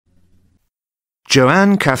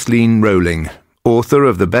Joanne Kathleen Rowling, author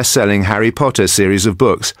of the best-selling Harry Potter series of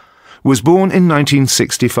books, was born in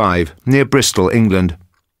 1965 near Bristol, England.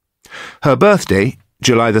 Her birthday,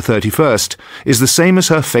 July the 31st, is the same as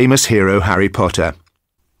her famous hero Harry Potter.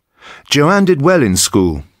 Joanne did well in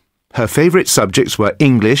school. Her favourite subjects were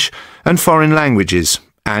English and foreign languages,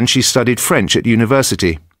 and she studied French at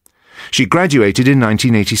university. She graduated in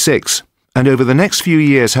 1986, and over the next few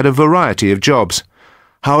years had a variety of jobs.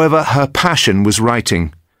 However, her passion was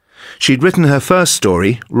writing. She'd written her first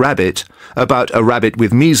story, Rabbit, about a rabbit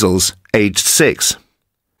with measles, aged 6.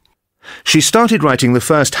 She started writing the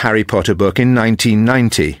first Harry Potter book in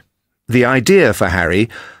 1990. The idea for Harry,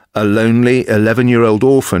 a lonely 11-year-old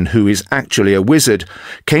orphan who is actually a wizard,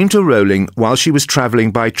 came to Rowling while she was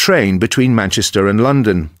travelling by train between Manchester and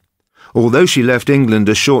London. Although she left England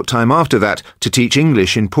a short time after that to teach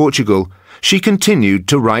English in Portugal, she continued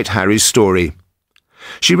to write Harry's story.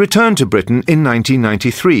 She returned to Britain in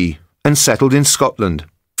 1993 and settled in Scotland,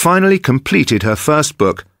 finally completed her first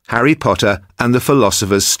book, Harry Potter and the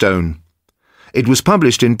Philosopher's Stone. It was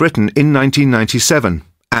published in Britain in 1997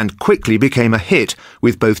 and quickly became a hit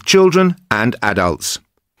with both children and adults.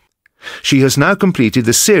 She has now completed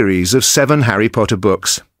the series of 7 Harry Potter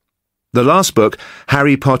books. The last book,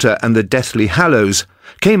 Harry Potter and the Deathly Hallows,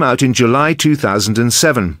 came out in July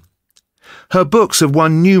 2007. Her books have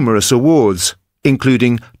won numerous awards,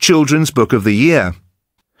 including Children's Book of the Year.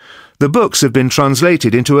 The books have been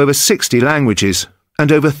translated into over 60 languages,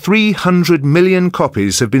 and over 300 million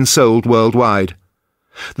copies have been sold worldwide.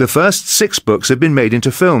 The first 6 books have been made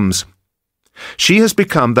into films. She has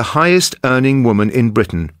become the highest-earning woman in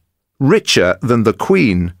Britain, richer than the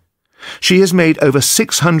Queen. She has made over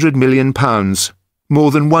 £600 million, more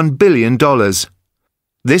than $1 billion.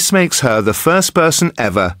 This makes her the first person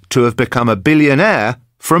ever to have become a billionaire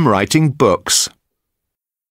from writing books.